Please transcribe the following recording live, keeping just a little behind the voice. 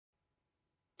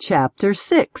Chapter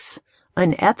 6.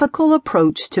 An Ethical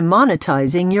Approach to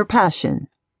Monetizing Your Passion.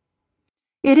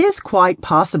 It is quite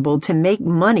possible to make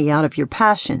money out of your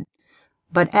passion,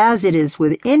 but as it is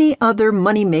with any other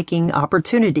money-making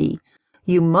opportunity,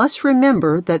 you must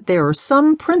remember that there are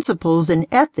some principles and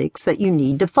ethics that you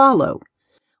need to follow.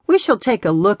 We shall take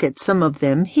a look at some of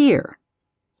them here.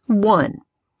 1.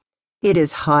 It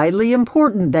is highly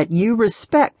important that you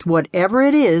respect whatever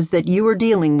it is that you are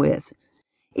dealing with.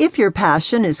 If your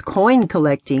passion is coin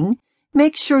collecting,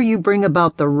 make sure you bring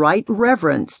about the right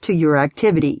reverence to your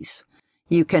activities.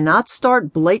 You cannot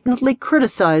start blatantly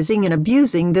criticizing and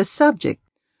abusing this subject.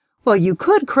 Well, you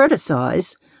could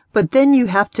criticize, but then you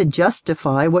have to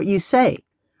justify what you say.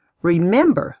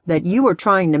 Remember that you are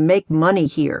trying to make money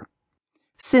here.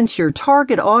 Since your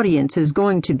target audience is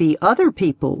going to be other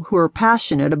people who are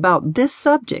passionate about this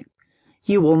subject,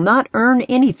 you will not earn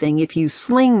anything if you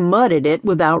sling mud at it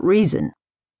without reason.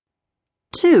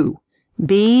 2.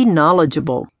 Be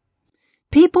knowledgeable.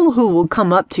 People who will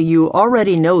come up to you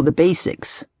already know the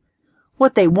basics.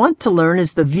 What they want to learn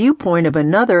is the viewpoint of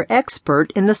another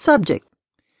expert in the subject.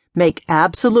 Make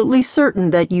absolutely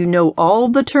certain that you know all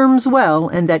the terms well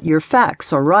and that your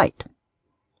facts are right.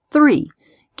 3.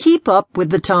 Keep up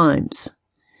with the times.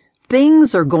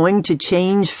 Things are going to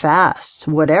change fast,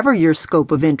 whatever your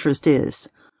scope of interest is.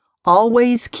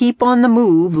 Always keep on the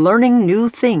move, learning new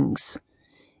things.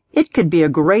 It could be a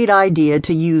great idea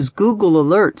to use Google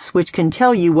Alerts, which can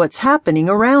tell you what's happening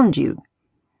around you.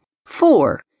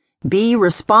 4. Be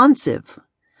responsive.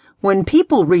 When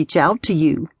people reach out to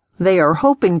you, they are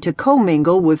hoping to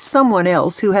commingle with someone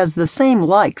else who has the same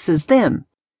likes as them.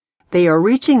 They are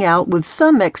reaching out with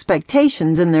some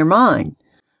expectations in their mind.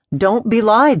 Don't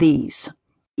belie these.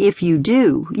 If you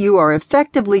do, you are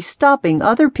effectively stopping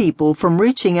other people from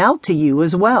reaching out to you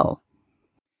as well.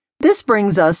 This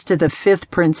brings us to the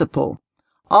 5th principle.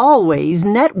 Always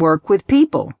network with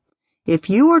people. If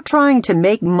you are trying to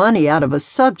make money out of a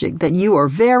subject that you are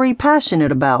very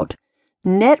passionate about,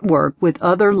 network with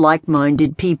other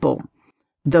like-minded people.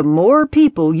 The more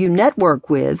people you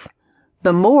network with,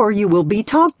 the more you will be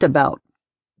talked about.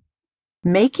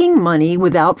 Making money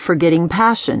without forgetting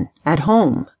passion at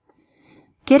home.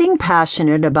 Getting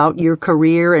passionate about your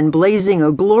career and blazing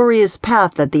a glorious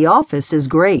path at the office is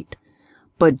great.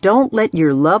 But don't let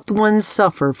your loved ones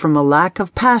suffer from a lack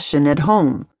of passion at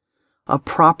home. A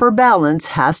proper balance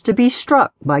has to be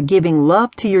struck by giving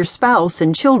love to your spouse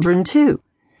and children too.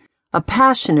 A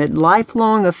passionate,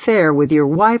 lifelong affair with your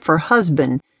wife or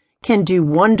husband can do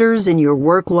wonders in your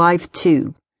work life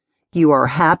too. You are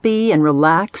happy and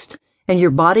relaxed, and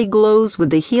your body glows with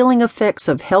the healing effects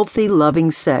of healthy, loving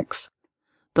sex.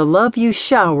 The love you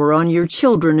shower on your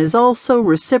children is also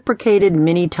reciprocated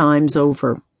many times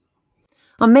over.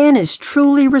 A man is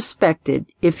truly respected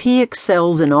if he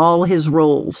excels in all his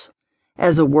roles.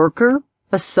 As a worker,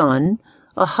 a son,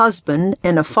 a husband,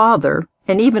 and a father,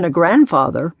 and even a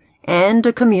grandfather, and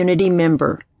a community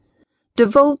member.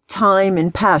 Devote time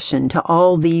and passion to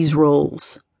all these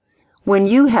roles. When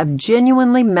you have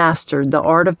genuinely mastered the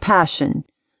art of passion,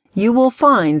 you will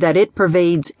find that it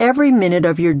pervades every minute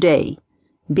of your day,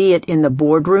 be it in the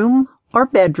boardroom, or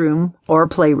bedroom, or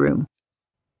playroom.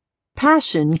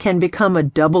 Passion can become a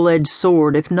double-edged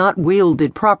sword if not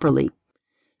wielded properly.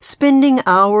 Spending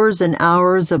hours and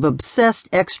hours of obsessed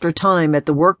extra time at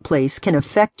the workplace can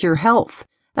affect your health,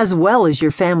 as well as your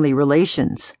family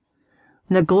relations.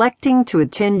 Neglecting to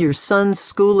attend your son's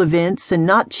school events and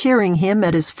not cheering him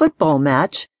at his football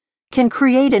match can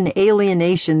create an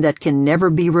alienation that can never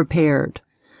be repaired.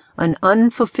 An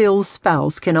unfulfilled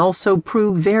spouse can also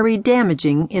prove very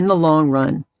damaging in the long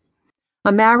run.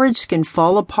 A marriage can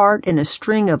fall apart and a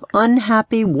string of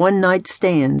unhappy one-night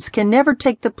stands can never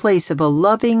take the place of a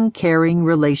loving, caring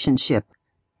relationship.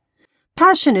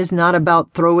 Passion is not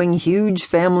about throwing huge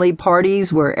family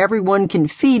parties where everyone can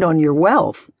feed on your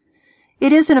wealth.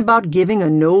 It isn't about giving a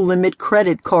no-limit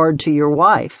credit card to your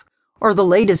wife or the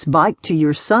latest bike to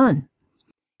your son.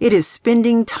 It is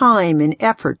spending time and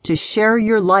effort to share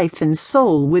your life and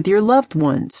soul with your loved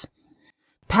ones.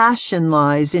 Passion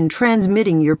lies in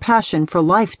transmitting your passion for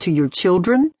life to your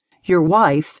children, your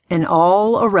wife, and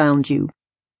all around you.